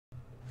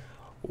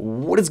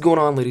What is going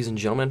on, ladies and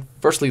gentlemen?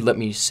 Firstly, let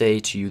me say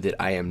to you that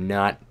I am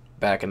not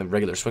back in the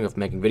regular swing of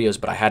making videos,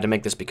 but I had to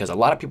make this because a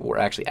lot of people were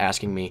actually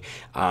asking me.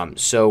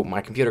 So my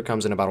computer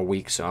comes in about a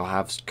week, so I'll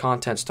have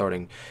content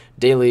starting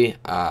daily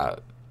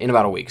in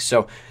about a week.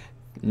 So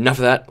enough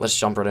of that, let's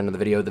jump right into the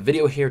video. The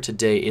video here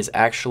today is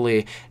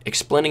actually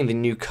explaining the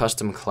new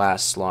custom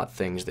class slot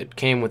things that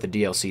came with the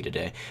DLC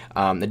today.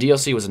 The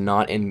DLC was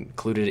not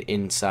included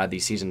inside the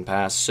season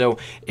pass, so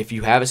if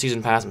you have a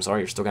season pass, I'm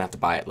sorry, you're still gonna have to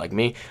buy it like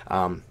me.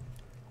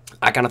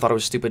 I kind of thought it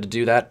was stupid to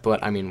do that,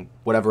 but I mean,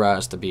 whatever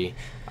has to be.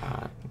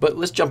 But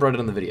let's jump right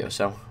into the video,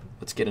 so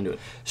let's get into it.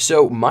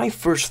 So my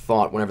first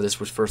thought whenever this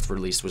was first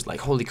released was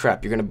like, holy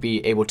crap, you're going to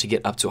be able to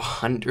get up to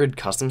 100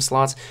 custom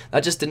slots?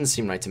 That just didn't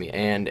seem right to me,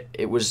 and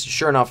it was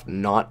sure enough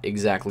not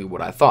exactly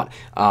what I thought.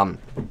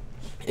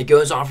 It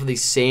goes off of the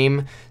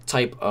same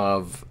type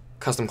of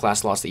custom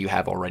class slots that you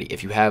have already.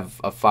 If you have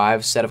a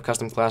 5 set of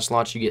custom class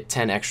slots, you get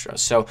 10 extra,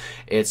 so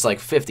it's like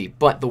 50.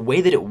 But the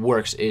way that it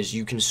works is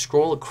you can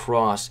scroll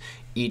across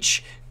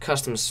each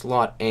custom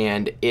slot,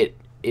 and it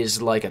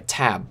is like a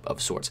tab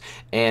of sorts,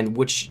 and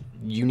which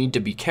you need to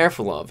be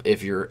careful of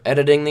if you're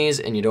editing these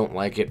and you don't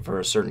like it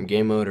for a certain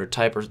game mode or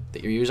type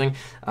that you're using,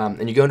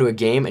 and you go into a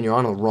game and you're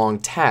on a wrong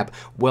tab.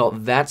 Well,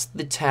 that's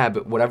the tab,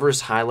 whatever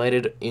is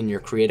highlighted in your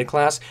create a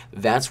class,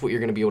 that's what you're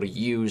going to be able to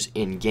use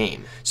in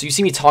game. So you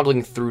see me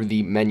toggling through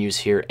the menus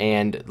here,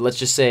 and let's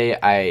just say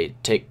I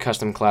take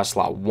custom class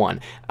slot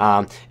 1.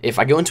 If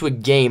I go into a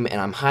game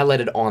and I'm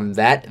highlighted on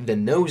that,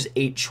 then those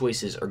 8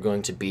 choices are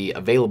going to be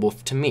available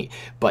to me.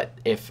 But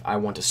if I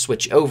want to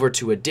switch over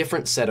to a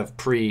different set of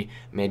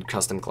pre-made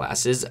custom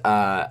classes,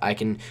 I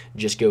can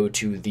just go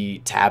to the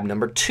tab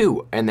number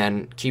 2 and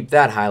then keep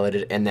that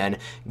highlighted and then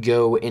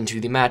go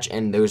into the match,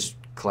 and those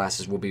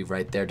classes will be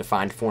right there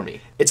defined for me.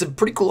 It's a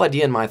pretty cool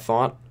idea in my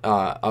thought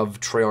of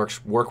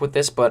Treyarch's work with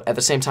this, but at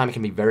the same time it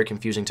can be very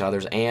confusing to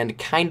others and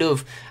kind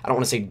of, I don't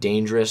want to say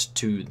dangerous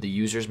to the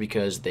users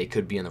because they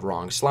could be in the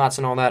wrong slots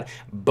and all that,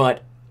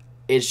 but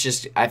it's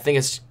just, I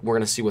think we're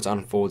going to see what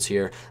unfolds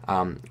here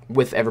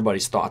with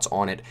everybody's thoughts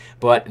on it.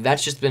 But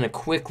that's just been a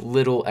quick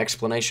little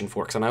explanation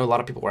for it, because I know a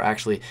lot of people are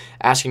actually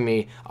asking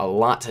me a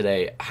lot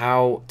today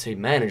how to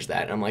manage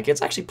that. And I'm like,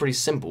 it's actually pretty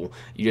simple.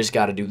 You just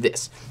got to do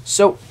this.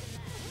 So,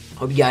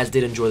 hope you guys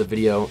did enjoy the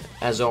video.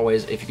 As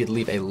always, if you could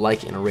leave a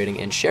like and a rating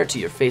and share it to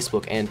your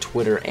Facebook and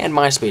Twitter and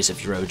MySpace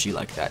if you're OG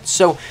like that.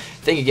 So,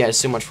 thank you guys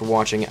so much for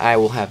watching. I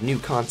will have new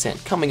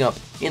content coming up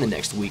in the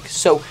next week.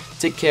 So,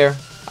 take care.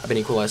 I've been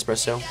Equal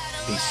Espresso.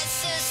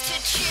 Peace.